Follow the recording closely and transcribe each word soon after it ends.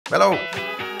Hello.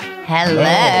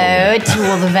 Hello to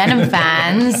all the Venom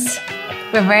fans.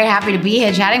 We're very happy to be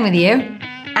here chatting with you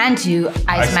and to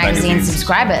Ice Magazine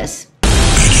subscribers.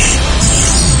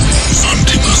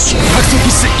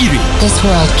 This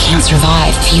world can't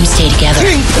survive if you stay together.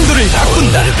 Let's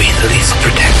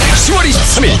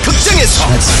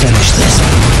finish this.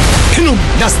 venom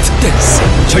last dance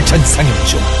절찬 상영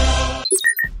중.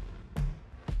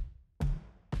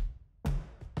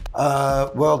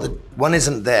 Well, the one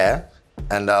isn't there,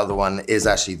 and the other one is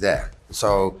actually there.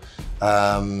 So,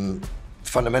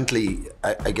 fundamentally,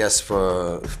 I guess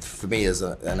for me as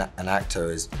an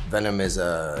actor, Venom is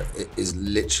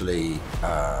literally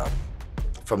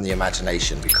from the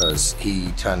imagination, because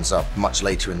he turns up much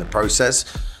later in the process.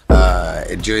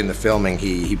 During the filming,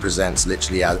 he presents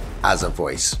literally as a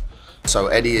voice. So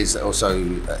Eddie is also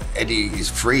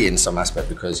free in some aspect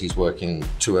because he's working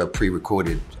to a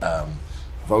pre-recorded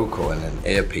vocal and an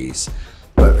earpiece.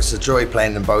 But it's a joy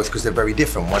playing them both because they're very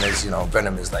different. One is,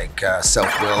 Venom is like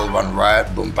self-will, run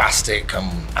riot, bombastic,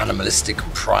 animalistic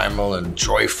and primal and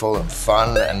joyful and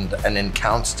fun. And in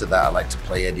counter to that, I like to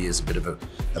play Eddie as a bit of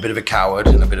a coward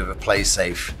and a bit of a play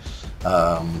safe,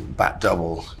 bat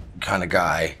double kind of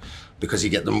guy, because you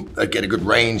get a good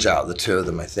range out of the two of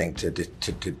them, I think,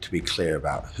 to be clear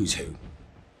about who's who.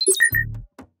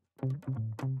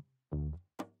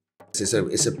 It's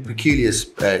a peculiar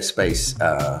space.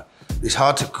 It's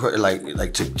hard to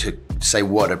to say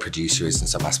what a producer is in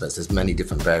some aspects. There's many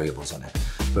different variables on it.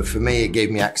 But for me, it gave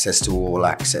me access to all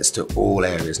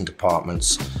areas and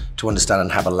departments, to understand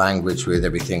and have a language with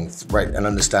everything, right, and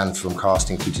understand from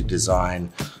casting through to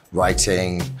design,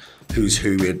 writing, who's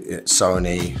who at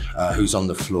Sony, who's on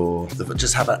the floor.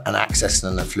 Just have an access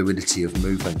and a fluidity of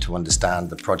movement to understand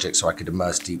the project so I could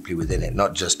immerse deeply within it,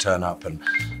 not just turn up and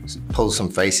pull some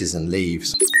faces and leave.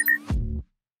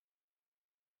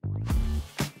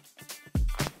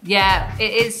 Yeah,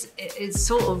 it's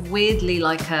sort of weirdly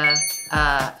like a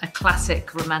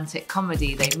classic romantic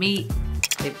comedy. They meet,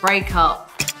 they break up,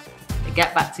 they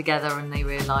get back together, and they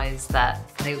realise that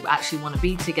they actually want to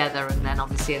be together. And then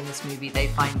obviously in this movie they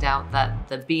find out that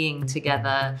the being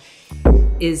together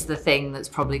is the thing that's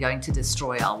probably going to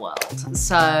destroy our world.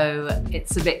 So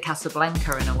it's a bit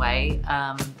Casablanca in a way.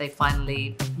 They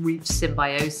finally reach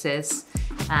symbiosis,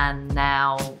 and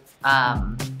now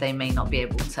they may not be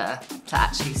able to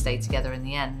actually stay together in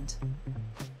the end.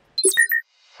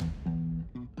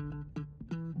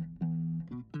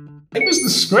 It was the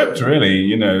script,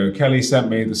 really. Kelly sent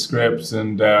me the script,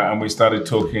 and we started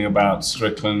talking about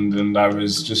Strickland, and I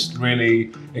was just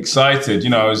really excited.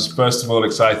 I was first of all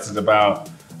excited about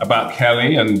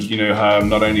Kelly and her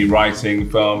not only writing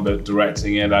film but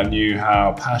directing it. I knew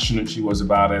how passionate she was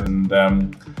about it,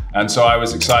 and so I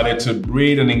was excited to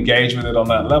read and engage with it on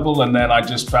that level. And then I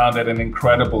just found it an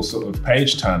incredible sort of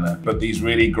page turner, but these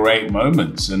really great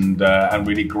moments and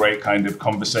really great kind of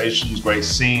conversations, great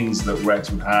scenes that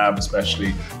Rex would have,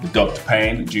 especially with Dr.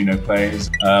 Payne that Juno plays.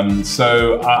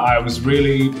 So I was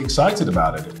really excited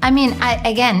about it. I mean,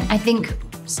 I think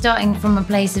starting from a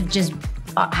place of just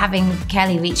having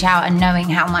Kelly reach out and knowing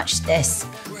how much this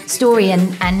story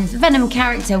and Venom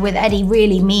character with Eddie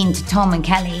really mean to Tom and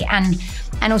Kelly, and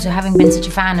also having been such a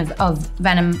fan of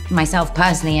Venom myself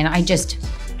personally, and I just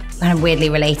kind of weirdly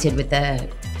related with the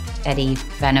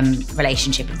Eddie-Venom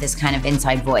relationship of this kind of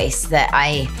inside voice that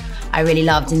I really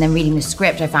loved. And then reading the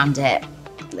script, I found it,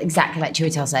 exactly like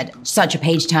Chiwetel said, such a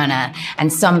page turner.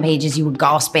 And some pages you were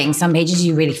gasping, some pages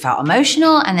you really felt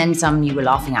emotional, and then some you were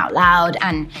laughing out loud.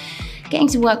 And getting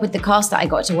to work with the cast that I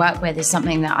got to work with is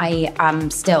something that I am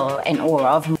still in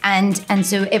awe of. And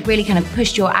so it really kind of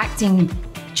pushed your acting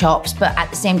chops, but at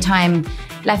the same time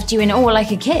left you in awe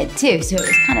like a kid too. So it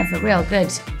was kind of a real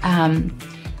good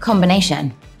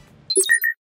combination.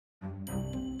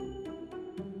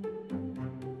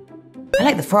 I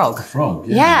like the frog. The frog,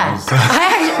 yeah.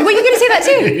 Were you going to say that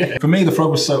too? For me, the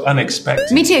frog was so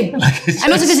unexpected. Me too. And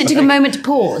also because it took a moment to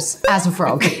pause as a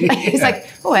frog. It's like,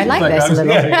 oh, I like this a little.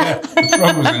 Yeah. The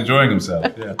frog was enjoying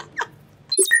himself, yeah.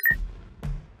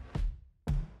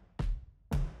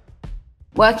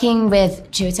 Working with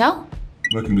Chiwetel.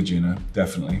 Working with Juno,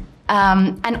 definitely.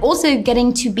 And also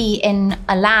getting to be in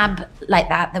a lab like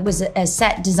that was a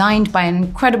set designed by an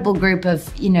incredible group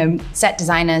of, set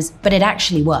designers, but it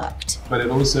actually worked. But it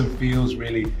also feels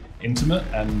really intimate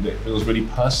and it feels really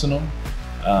personal.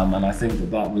 And I think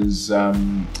that was,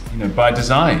 by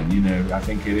design. I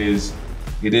think it is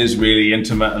really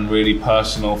intimate and really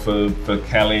personal for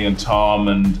Kelly and Tom,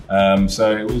 and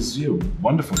so it was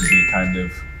wonderful to be kind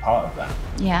of part of that.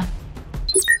 Yeah.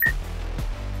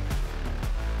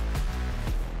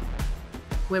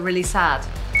 We're really sad.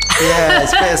 Yeah,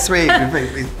 it's bittersweet.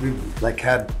 We've like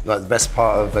had like the best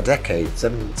part of a decade,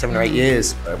 seven or 8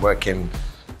 years working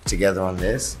together on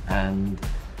this, and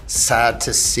sad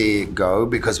to see it go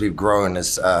because we've grown doing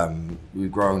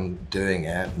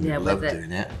it, and love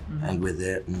doing it, and with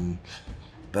it,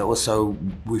 but also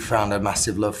we found a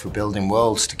massive love for building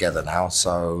worlds together now.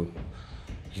 So,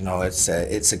 you know, it's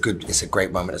a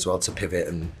great moment as well to pivot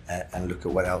and look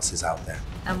at what else is out there.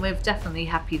 And we're definitely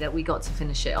happy that we got to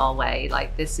finish it our way.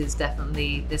 Like this is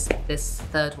definitely this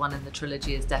third one in the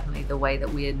trilogy is definitely the way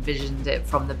that we envisioned it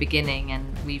from the beginning,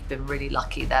 and we've been really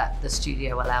lucky that the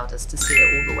studio allowed us to see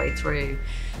it all the way through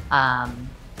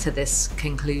to this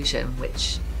conclusion,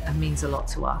 which means a lot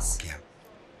to us. Yeah.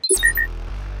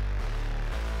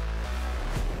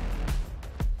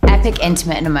 Epic,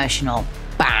 intimate, and emotional.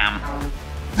 Bam.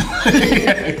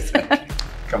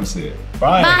 Come see it.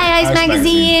 Bye. Bye, Ice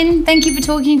Magazine. Thank you for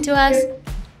talking to us.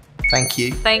 Thank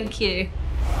you. Thank you.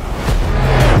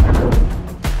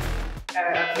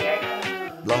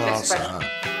 Long answer.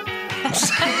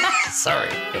 Sorry.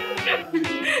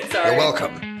 You're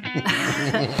welcome.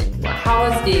 How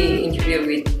was the interview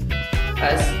with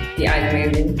us, the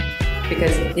Aizmerin?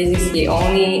 Because this is the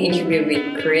only interview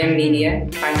with Korean media.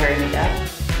 I heard that.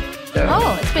 So,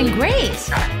 Oh, it's been great.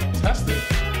 Fantastic.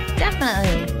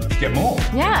 Definitely. Let's get more.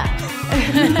 Yeah.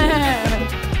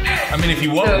 I mean, if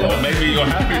you want more, maybe you're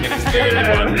happy that it's the only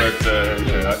one, but I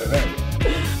don't know.